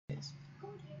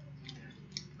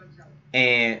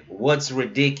And what's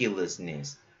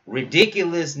ridiculousness?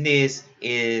 Ridiculousness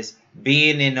is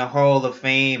being in the Hall of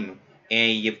Fame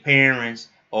and your parents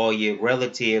or your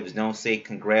relatives don't say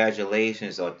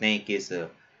congratulations or think it's a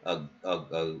a a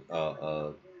a,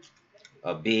 a,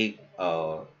 a big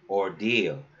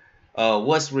ordeal.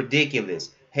 What's ridiculous?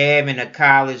 Having a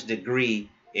college degree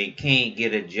and can't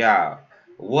get a job.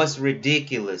 What's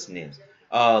ridiculousness?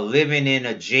 Living in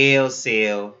a jail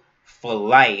cell for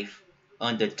life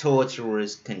under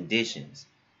torturous conditions.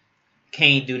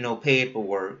 Can't do no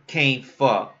paperwork. Can't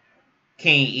fuck.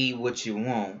 Can't eat what you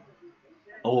want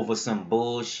over some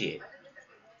bullshit.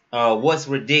 What's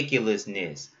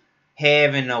ridiculousness?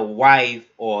 Having a wife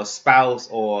or a spouse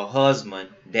or a husband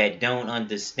that don't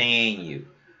understand you.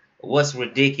 What's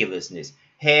ridiculousness?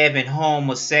 Having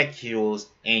homosexuals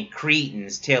and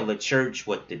cretins tell the church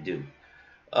what to do.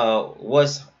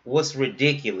 What's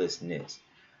ridiculousness?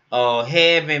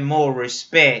 Having more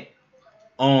respect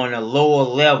on a lower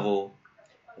level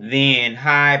than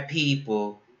high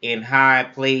people in high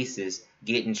places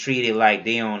getting treated like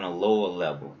they on a lower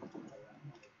level.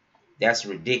 That's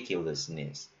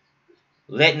ridiculousness.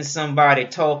 Letting somebody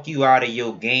talk you out of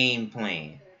your game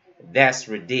plan. That's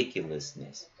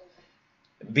ridiculousness.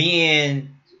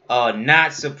 Being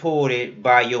not supported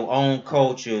by your own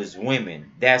culture's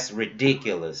women. That's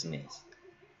ridiculousness.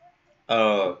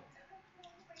 Uh,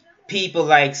 People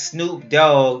like Snoop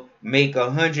Dogg make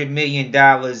 $100 million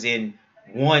in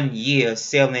 1 year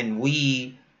selling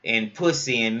weed and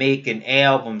pussy and making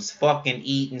albums, fucking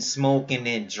eating, smoking,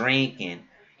 and drinking.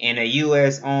 And a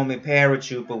U.S. Army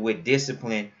paratrooper with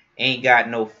discipline ain't got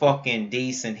no fucking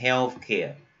decent health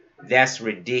care. That's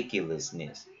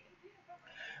ridiculousness.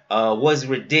 What's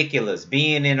ridiculous?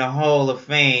 Being in a Hall of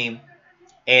Fame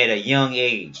at a young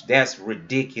age. That's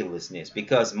ridiculousness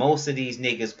because most of these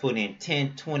niggas put in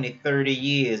 10, 20, 30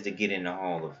 years to get in the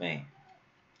Hall of Fame.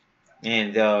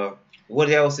 And what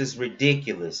else is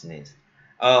ridiculousness?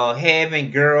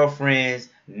 Having girlfriends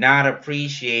not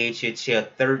appreciate you till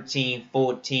 13,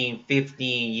 14,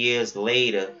 15 years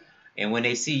later. And when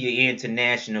they see your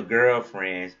international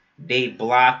girlfriends, they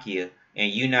block you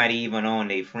and you're not even on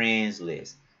their friends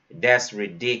list. That's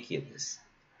ridiculous.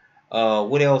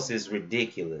 What else is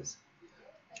ridiculous?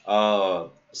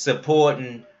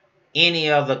 Supporting any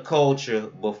other culture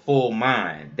before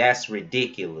mine. That's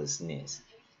ridiculousness.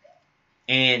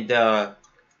 And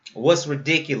what's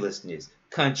ridiculousness?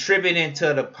 Contributing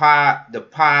to the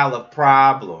pile of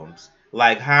problems,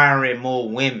 like hiring more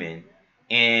women,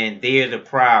 and they're the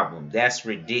problem. That's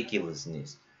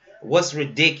ridiculousness. What's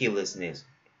ridiculousness?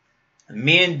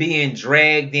 Men being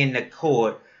dragged into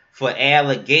court for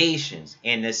allegations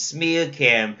and the smear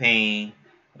campaign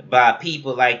by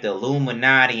people like the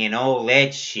Illuminati and all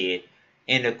that shit.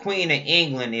 And the Queen of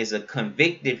England is a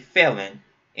convicted felon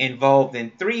involved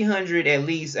in 300 at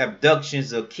least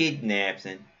abductions or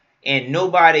kidnapping, and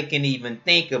nobody can even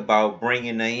think about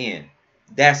bringing her in.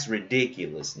 That's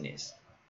ridiculousness.